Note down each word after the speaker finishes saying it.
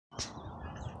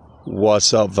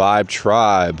What's up, Vibe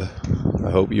Tribe? I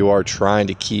hope you are trying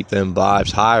to keep them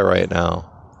vibes high right now.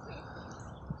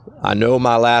 I know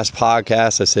my last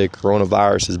podcast I said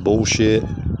coronavirus is bullshit.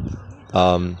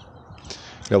 But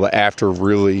after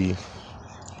really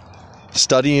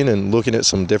studying and looking at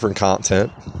some different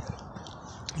content,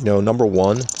 number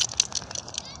one,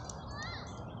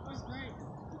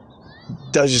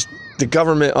 does the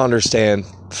government understand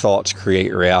thoughts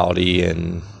create reality?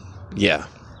 And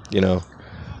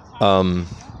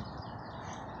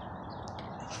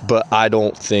but I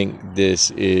don't think this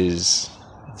is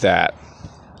that.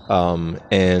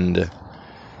 And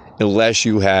unless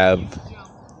you have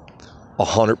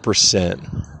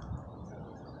 100%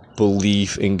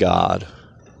 belief in God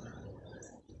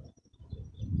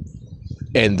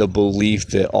and the belief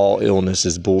that all illness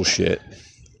is bullshit,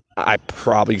 I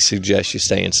probably suggest you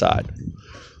stay inside.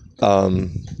 I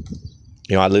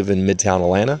live in Midtown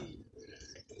Atlanta.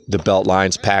 The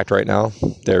Beltline's packed right now.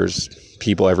 There's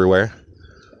people everywhere.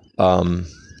 I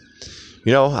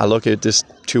look at this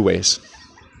two ways.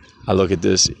 I look at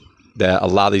this that a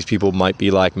lot of these people might be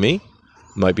like me,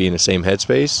 might be in the same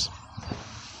headspace,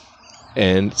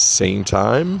 and same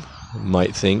time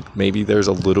might think maybe there's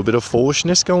a little bit of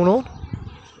foolishness going on.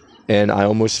 And I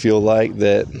almost feel like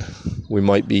that we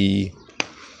might be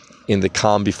in the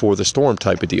calm before the storm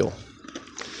type of deal.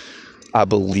 I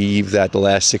believe that the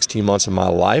last 16 months of my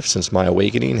life since my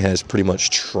awakening has pretty much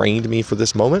trained me for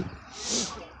this moment.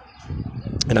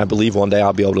 And I believe one day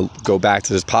I'll be able to go back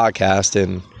to this podcast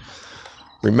and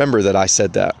remember that I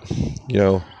said that.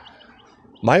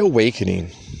 My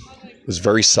awakening was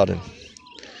very sudden.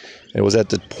 It was at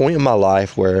the point in my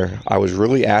life where I was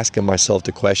really asking myself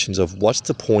the questions of what's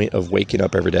the point of waking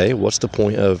up every day? What's the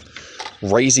point of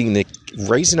raising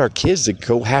our kids to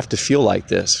go have to feel like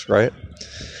this, right?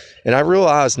 And I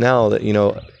realize now that,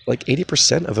 like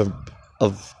 80%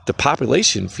 of the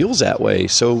population feels that way,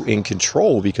 so in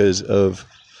control because of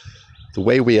the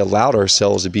way we allowed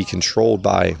ourselves to be controlled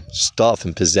by stuff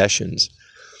and possessions.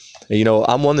 And,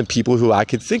 I'm one of the people who I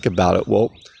could think about it.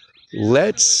 Well,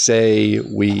 let's say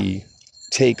we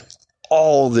take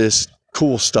all this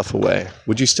cool stuff away.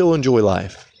 Would you still enjoy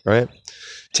life, right?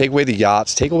 Take away the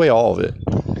yachts, take away all of it.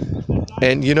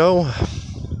 And,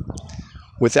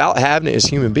 without having it as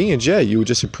human beings, you would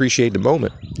just appreciate the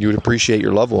moment. You would appreciate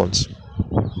your loved ones.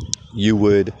 You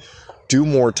would do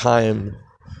more time,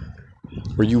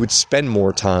 or you would spend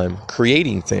more time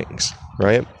creating things,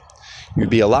 right? You'd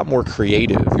be a lot more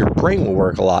creative. Your brain will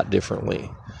work a lot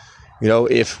differently.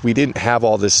 If we didn't have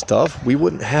all this stuff, we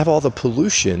wouldn't have all the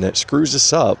pollution that screws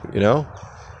us up,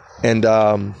 And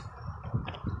I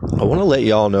want to let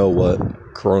y'all know what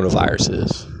coronavirus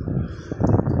is.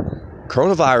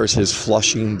 Coronavirus is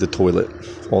flushing the toilet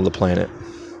on the planet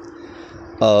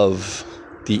of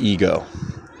the ego,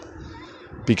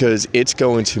 because it's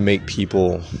going to make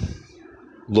people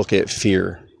look at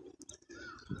fear,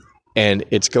 and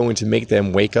it's going to make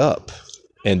them wake up.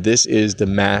 And this is the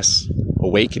mass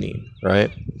awakening,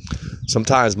 right?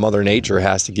 Sometimes Mother Nature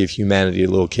has to give humanity a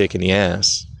little kick in the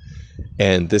ass,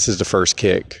 and this is the first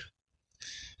kick.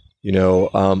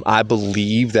 I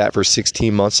believe that for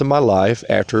 16 months of my life,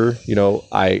 after,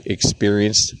 I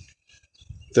experienced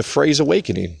the phrase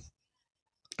awakening,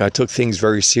 I took things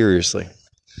very seriously.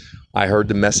 I heard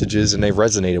the messages and they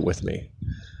resonated with me.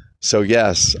 So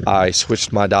yes, I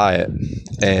switched my diet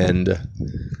and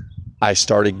I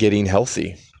started getting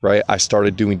healthy, right? I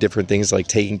started doing different things like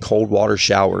taking cold water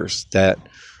showers that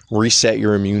reset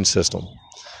your immune system.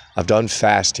 I've done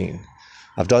fasting.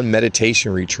 I've done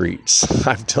meditation retreats.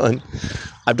 I've done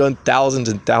thousands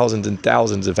and thousands and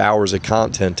thousands of hours of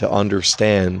content to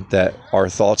understand that our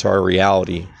thoughts are a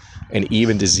reality, and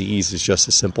even disease is just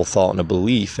a simple thought and a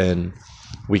belief, and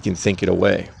we can think it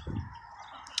away.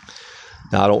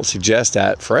 Now, I don't suggest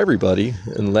that for everybody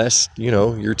unless,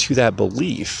 you're to that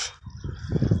belief.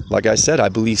 Like I said, I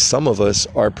believe some of us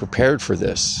are prepared for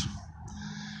this.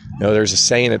 There's a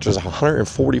saying that there's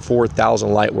 144,000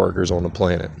 light workers on the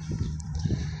planet.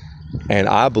 And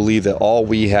I believe that all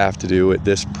we have to do at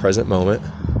this present moment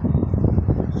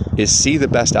is see the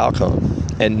best outcome,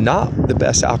 and not the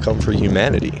best outcome for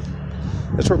humanity.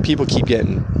 That's where people keep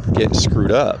getting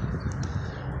screwed up.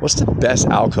 What's the best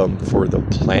outcome for the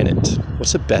planet?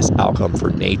 What's the best outcome for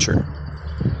nature?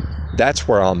 That's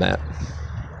where I'm at.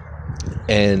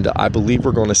 And I believe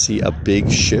we're going to see a big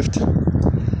shift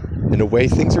in the way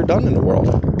things are done in the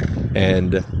world.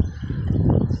 And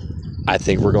I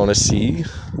think we're going to see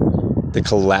the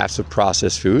collapse of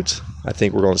processed foods. I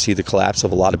think we're going to see the collapse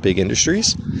of a lot of big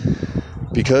industries,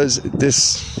 because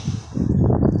this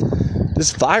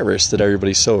virus that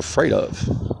everybody's so afraid of,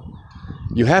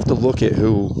 you have to look at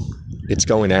who it's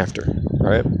going after,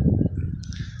 right?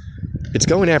 It's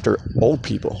going after old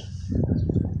people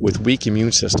with weak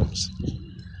immune systems.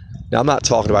 Now, I'm not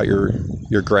talking about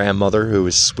your grandmother who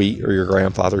is sweet or your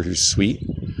grandfather who's sweet,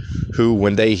 who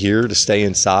when they hear to stay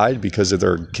inside because of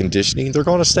their conditioning, they're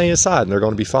going to stay inside and they're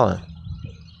going to be fine.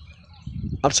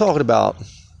 I'm talking about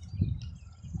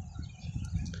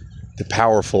the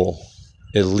powerful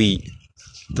elite,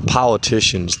 the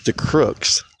politicians, the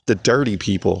crooks, the dirty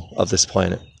people of this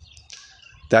planet.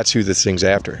 That's who this thing's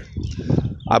after.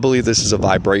 I believe this is a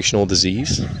vibrational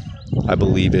disease. I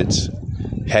believe it's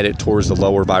headed towards the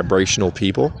lower vibrational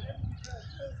people.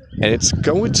 And it's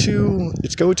going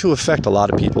to affect a lot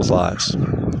of people's lives.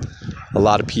 A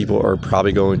lot of people are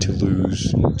probably going to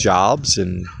lose jobs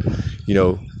and,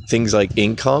 things like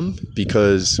income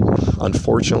because,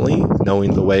 unfortunately,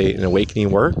 knowing the way an awakening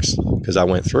works, because I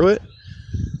went through it,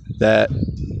 that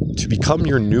to become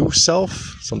your new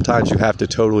self, sometimes you have to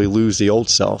totally lose the old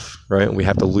self, right? We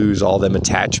have to lose all them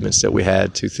attachments that we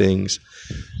had to things.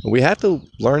 We have to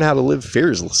learn how to live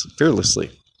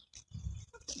fearlessly.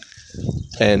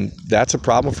 And that's a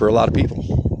problem for a lot of people.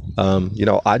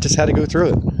 I just had to go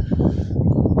through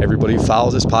it. Everybody who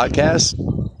follows this podcast,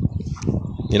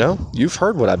 you've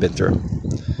heard what I've been through.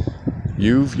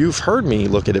 You've heard me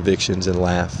look at evictions and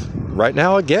laugh. Right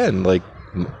now, again, like,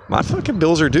 my fucking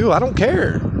bills are due. I don't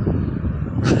care.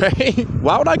 Right?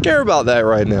 Why would I care about that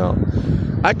right now?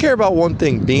 I care about one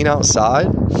thing, being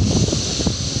outside,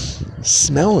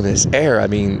 smelling this air. I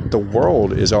mean, the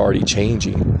world is already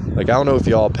changing. Like, I don't know if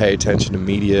y'all pay attention to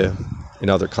media in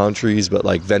other countries, but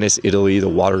like Venice, Italy, the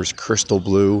water's crystal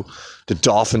blue. The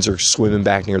dolphins are swimming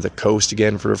back near the coast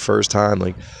again for the first time.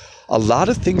 Like, a lot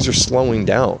of things are slowing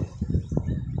down.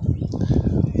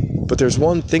 But there's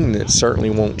one thing that certainly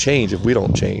won't change if we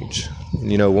don't change.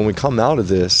 When we come out of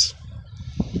this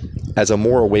as a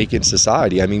more awakened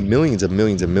society, I mean, millions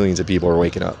of people are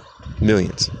waking up.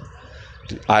 Millions.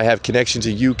 I have connections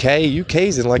to UK.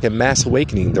 UK's in like a mass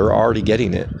awakening. They're already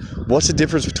getting it. What's the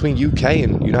difference between UK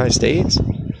and United States?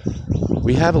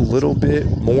 We have a little bit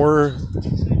more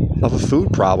of a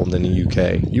food problem than the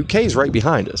UK. UK is right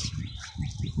behind us.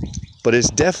 But it's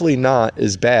definitely not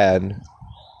as bad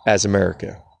as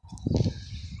America.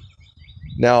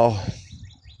 Now,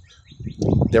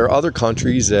 there are other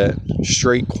countries that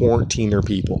straight quarantine their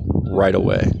people right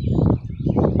away.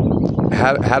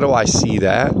 How do I see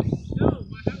that?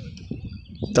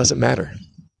 Doesn't matter.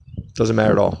 Doesn't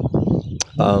matter at all.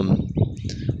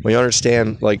 When you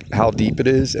understand like how deep it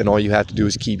is and all you have to do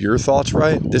is keep your thoughts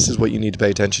right, this is what you need to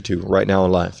pay attention to right now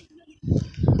in life.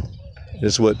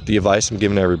 This is what the advice I'm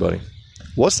giving to everybody.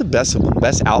 What's the best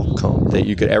outcome that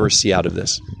you could ever see out of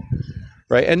this?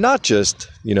 Right? And not just,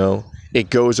 it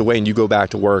goes away and you go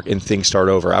back to work and things start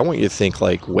over. I want you to think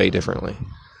like way differently.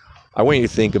 I want you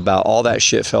to think about all that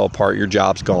shit fell apart, your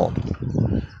job's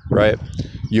gone. Right?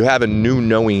 You have a new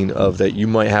knowing of that you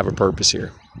might have a purpose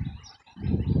here.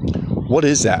 What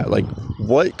is that? Like,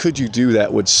 what could you do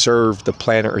that would serve the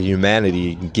planet or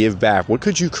humanity and give back? What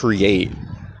could you create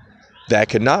that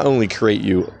could not only create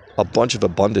you a bunch of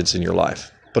abundance in your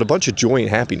life, but a bunch of joy and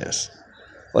happiness?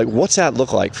 Like, what's that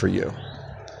look like for you?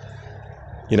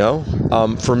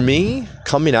 For me,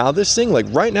 coming out of this thing, like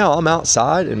right now I'm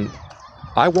outside and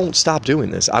I won't stop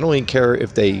doing this. I don't even care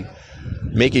if they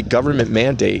make a government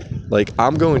mandate. Like,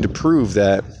 I'm going to prove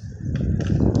that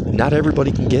not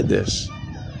everybody can get this,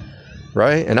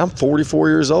 right? And I'm 44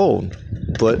 years old,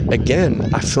 but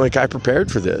again, I feel like I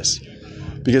prepared for this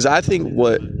because I think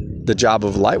what the job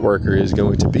of light worker is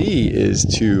going to be is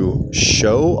to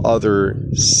show other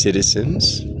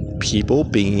citizens, people,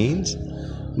 beings,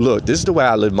 look, this is the way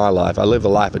I live my life. I live a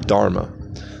life of Dharma.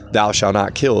 Thou shalt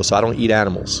not kill. So I don't eat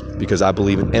animals because I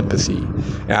believe in empathy.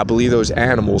 And I believe those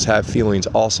animals have feelings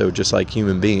also just like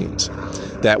human beings.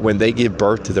 That when they give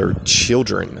birth to their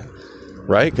children,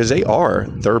 right? Because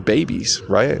they're babies,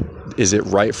 right? Is it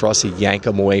right for us to yank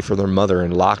them away from their mother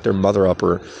and lock their mother up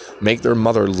or make their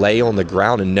mother lay on the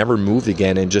ground and never move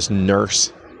again and just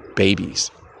nurse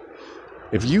babies?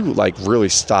 If you like really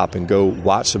stop and go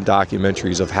watch some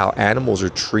documentaries of how animals are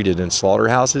treated in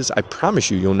slaughterhouses, I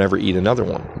promise you'll never eat another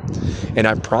one. And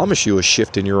I promise you a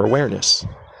shift in your awareness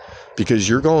because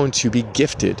you're going to be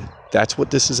gifted. That's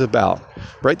what this is about,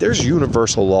 right? There's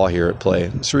universal law here at play.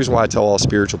 That's the reason why I tell all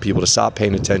spiritual people to stop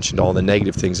paying attention to all the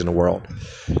negative things in the world.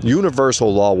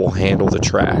 Universal law will handle the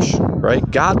trash, right?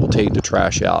 God will take the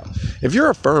trash out. If you're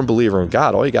a firm believer in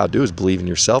God, all you got to do is believe in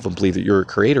yourself and believe that you're a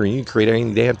creator and you can create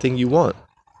any damn thing you want.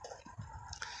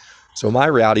 So my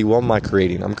reality, what am I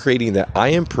creating? I'm creating that I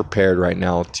am prepared right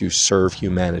now to serve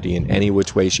humanity in any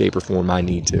which way, shape, or form I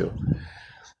need to,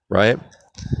 right?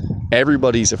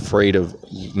 Everybody's afraid of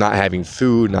not having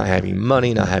food, not having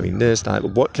money, not having this.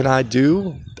 What can I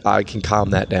do? I can calm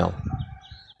that down,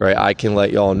 right? I can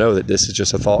let y'all know that this is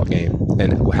just a thought game.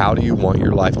 And how do you want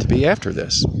your life to be after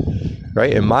this,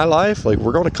 right? In my life, like,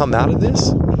 we're going to come out of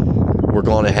this. We're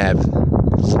going to have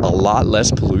a lot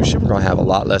less pollution. We're going to have a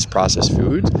lot less processed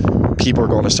foods. People are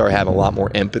going to start having a lot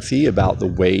more empathy about the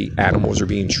way animals are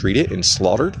being treated and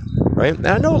slaughtered, right? And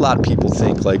I know a lot of people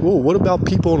think like, well, what about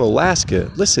people in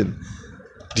Alaska? Listen,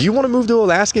 do you want to move to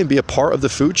Alaska and be a part of the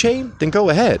food chain? Then go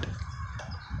ahead.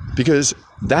 Because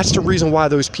that's the reason why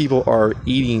those people are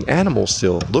eating animals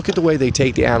still. Look at the way they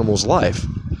take the animal's life.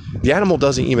 The animal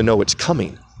doesn't even know it's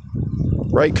coming,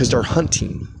 right? Because they're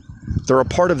hunting. They're a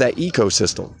part of that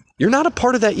ecosystem. You're not a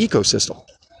part of that ecosystem.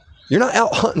 You're not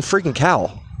out hunting freaking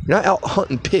cow. You're not out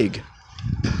hunting pig.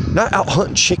 You're not out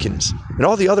hunting chickens and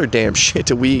all the other damn shit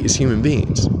that we eat as human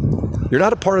beings. You're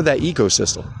not a part of that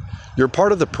ecosystem. You're a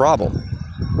part of the problem,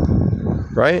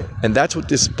 right? And that's what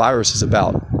this virus is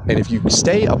about. And if you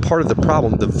stay a part of the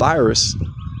problem, the virus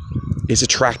is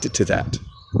attracted to that,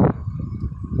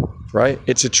 right?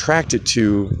 It's attracted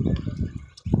to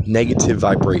negative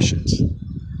vibrations.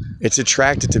 It's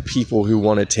attracted to people who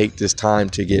want to take this time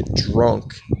to get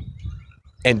drunk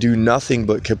and do nothing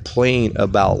but complain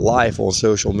about life on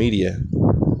social media,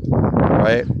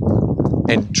 right?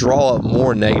 And draw up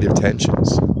more negative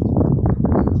tensions.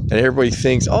 And everybody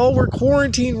thinks, oh, we're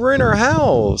quarantined, we're in our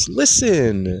house.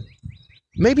 Listen,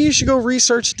 maybe you should go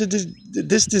research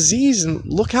this disease and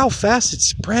look how fast it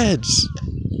spreads.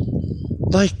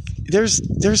 Like,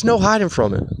 there's no hiding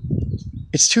from it.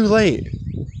 It's too late.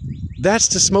 That's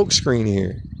the smoke screen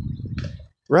here,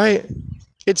 right?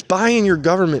 It's buying your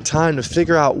government time to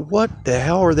figure out what the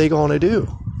hell are they going to do.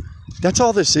 That's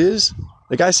all this is.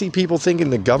 Like, I see people thinking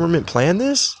the government planned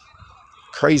this.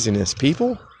 Craziness,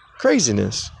 people.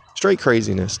 Craziness. Straight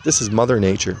craziness. This is Mother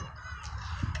Nature.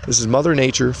 This is Mother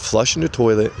Nature flushing the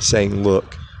toilet saying,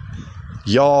 look,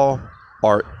 y'all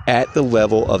are at the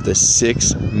level of the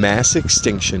 6th mass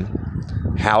extinction.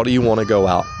 How do you want to go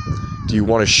out? Do you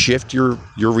want to shift your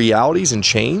realities and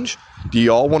change? Do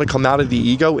you all want to come out of the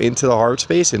ego into the heart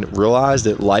space and realize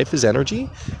that life is energy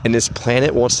and this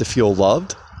planet wants to feel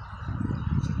loved?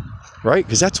 Right?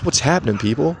 Because that's what's happening,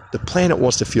 people. The planet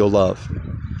wants to feel love.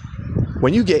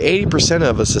 When you get 80%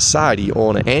 of a society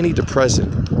on an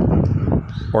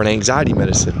antidepressant or an anxiety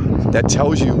medicine, that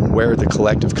tells you where the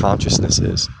collective consciousness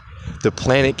is. The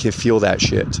planet can feel that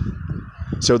shit.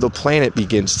 So the planet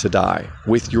begins to die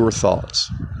with your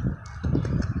thoughts.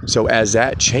 So as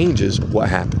that changes, what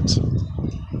happens?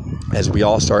 As we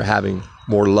all start having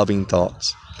more loving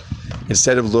thoughts,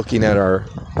 instead of looking at our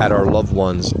loved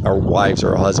ones, our wives,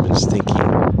 our husbands, thinking,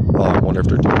 oh, I wonder if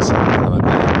they're doing something behind my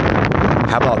back.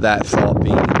 How about that thought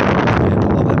being, man,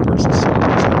 I love that person so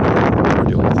much, I know they're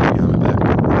doing anything behind my back.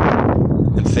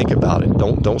 And think about it.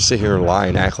 Don't sit here and lie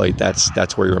and act like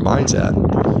that's where your mind's at.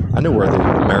 I know where the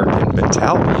American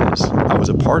mentality is. I was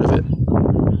a part of it.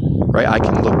 Right? I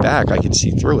can look back, I can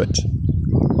see through it.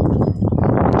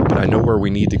 But I know where we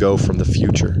need to go from the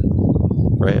future.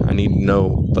 Right? I need to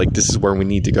know, like, this is where we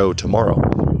need to go tomorrow.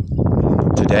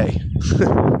 Today.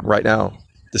 Right now.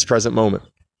 This present moment.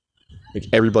 Like,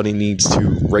 everybody needs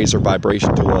to raise their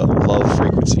vibration to a love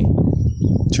frequency.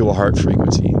 To a heart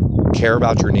frequency. Care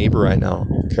about your neighbor right now.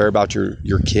 Care about your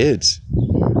kids.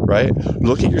 Right?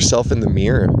 Look at yourself in the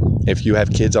mirror if you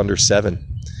have kids under 7.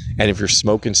 And if you're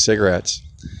smoking cigarettes.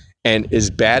 And as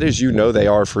bad as you know they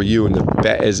are for you, and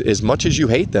as much as you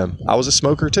hate them, I was a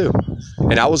smoker too.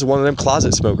 And I was one of them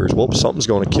closet smokers. Well, something's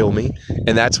going to kill me.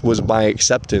 And that was my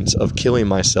acceptance of killing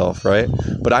myself, right?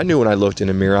 But I knew when I looked in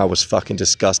the mirror, I was fucking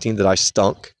disgusting, that I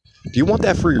stunk. Do you want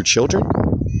that for your children?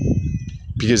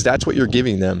 Because that's what you're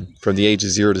giving them from the age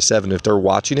of 0 to 7. If they're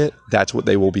watching it, that's what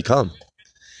they will become.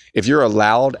 If you're a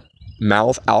loud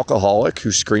mouth alcoholic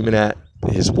who's screaming at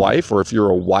his wife, or if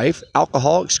you're a wife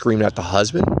alcoholic screaming at the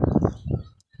husband,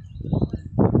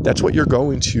 that's what you're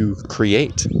going to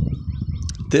create.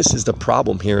 This is the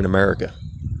problem here in America.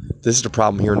 This is the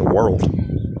problem here in the world.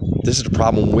 This is the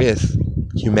problem with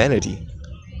humanity.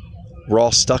 We're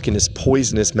all stuck in this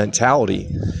poisonous mentality,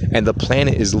 and the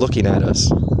planet is looking at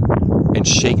us and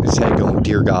shaking its head going,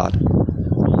 dear God,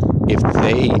 if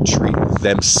they treat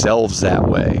themselves that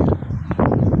way,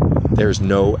 there's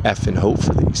no effing hope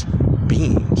for these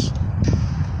beings,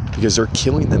 because they're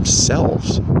killing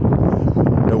themselves.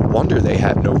 No wonder they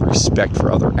have no respect for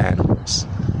other animals.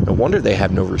 No wonder they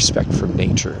have no respect for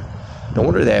nature. No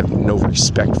wonder they have no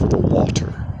respect for the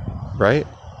water, right?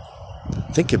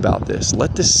 Think about this.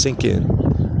 Let this sink in.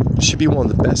 It should be one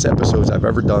of the best episodes I've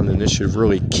ever done, and this should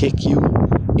really kick you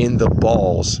in the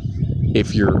balls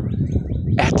if you're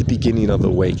at the beginning of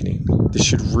awakening, this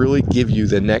should really give you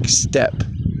the next step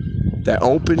that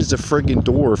opens the friggin'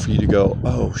 door for you to go,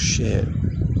 oh shit,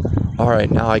 all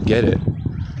right, now I get it.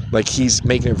 Like, he's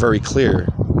making it very clear,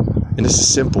 and this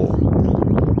is simple.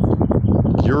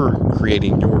 You're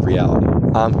creating your reality.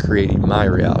 I'm creating my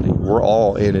reality. We're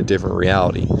all in a different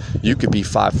reality. You could be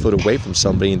 5 foot away from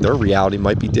somebody and their reality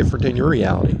might be different than your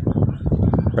reality.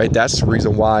 Right? That's the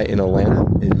reason why in Atlanta,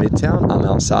 in Midtown, I'm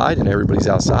outside and everybody's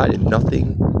outside and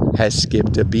nothing has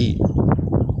skipped a beat.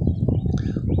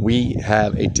 We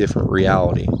have a different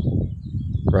reality.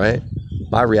 Right?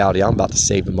 My reality, I'm about to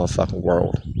save the motherfucking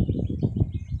world.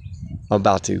 I'm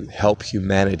about to help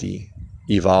humanity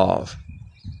evolve.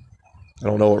 I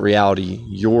don't know what reality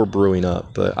you're brewing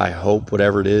up, but I hope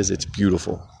whatever it is, it's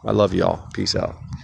beautiful. I love y'all. Peace out.